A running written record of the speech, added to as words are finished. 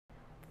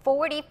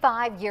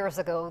45 years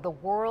ago, the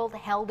world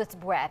held its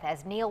breath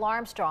as Neil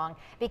Armstrong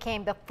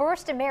became the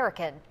first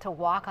American to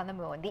walk on the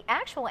moon. The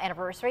actual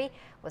anniversary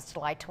was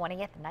July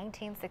 20th,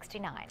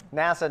 1969.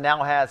 NASA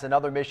now has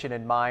another mission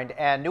in mind,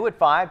 and new at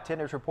 5, 10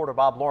 News reporter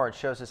Bob Lawrence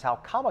shows us how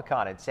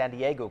Comic-Con in San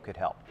Diego could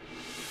help.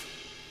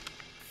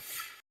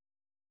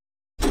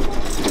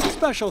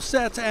 Special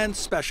sets and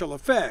special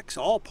effects,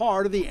 all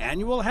part of the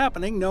annual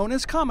happening known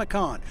as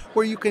Comic-Con,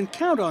 where you can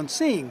count on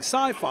seeing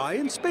sci-fi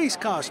and space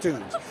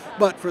costumes.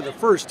 But for the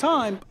first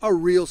time, a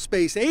real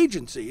space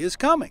agency is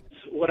coming.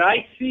 What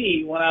I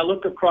see when I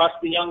look across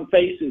the young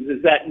faces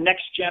is that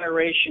next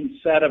generation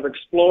set of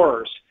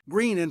explorers.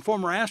 Green and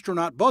former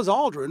astronaut Buzz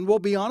Aldrin will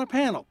be on a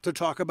panel to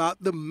talk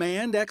about the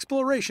manned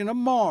exploration of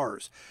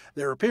Mars.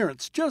 Their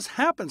appearance just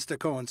happens to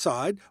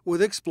coincide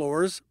with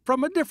explorers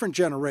from a different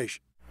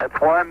generation. It's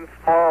one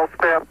small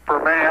step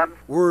for man.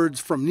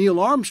 Words from Neil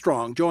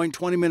Armstrong, joined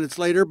 20 minutes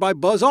later by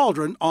Buzz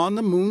Aldrin on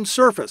the moon's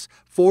surface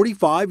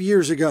 45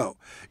 years ago.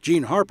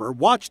 Gene Harper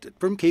watched it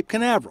from Cape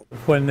Canaveral.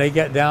 When they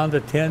get down to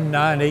 10,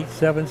 9, 8,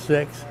 7,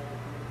 6,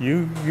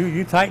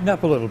 you tighten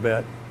up a little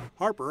bit.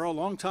 Harper, a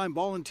longtime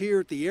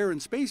volunteer at the Air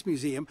and Space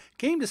Museum,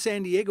 came to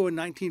San Diego in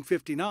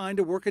 1959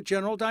 to work at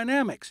General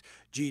Dynamics.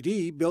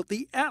 GD built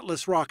the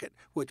Atlas rocket,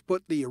 which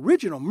put the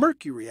original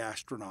Mercury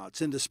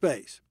astronauts into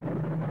space.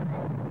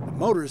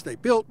 The motors they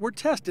built were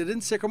tested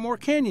in Sycamore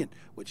Canyon,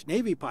 which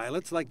Navy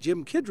pilots like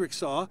Jim Kidrick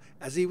saw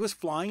as he was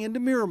flying into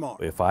Miramar.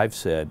 If I've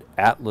said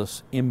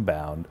Atlas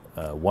inbound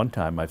one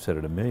time, I've said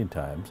it a million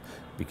times,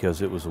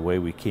 because it was the way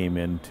we came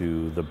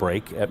into the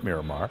break at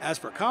Miramar. As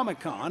for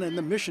Comic-Con and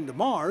the mission to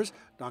Mars,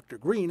 Dr.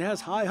 Green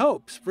has high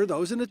hopes for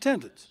those in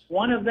attendance.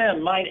 One of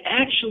them might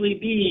actually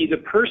be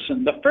the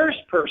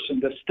first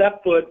person to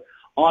step foot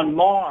on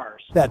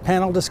Mars. That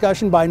panel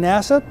discussion by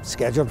NASA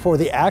scheduled for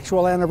the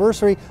actual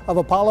anniversary of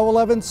Apollo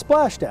 11's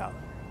splashdown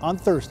on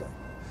Thursday.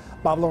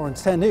 Bob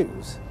Lawrence, 10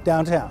 News,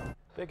 downtown.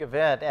 Big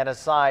event, and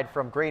aside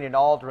from Green and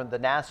Aldrin, the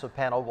NASA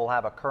panel will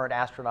have a current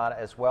astronaut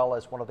as well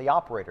as one of the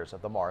operators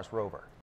of the Mars rover.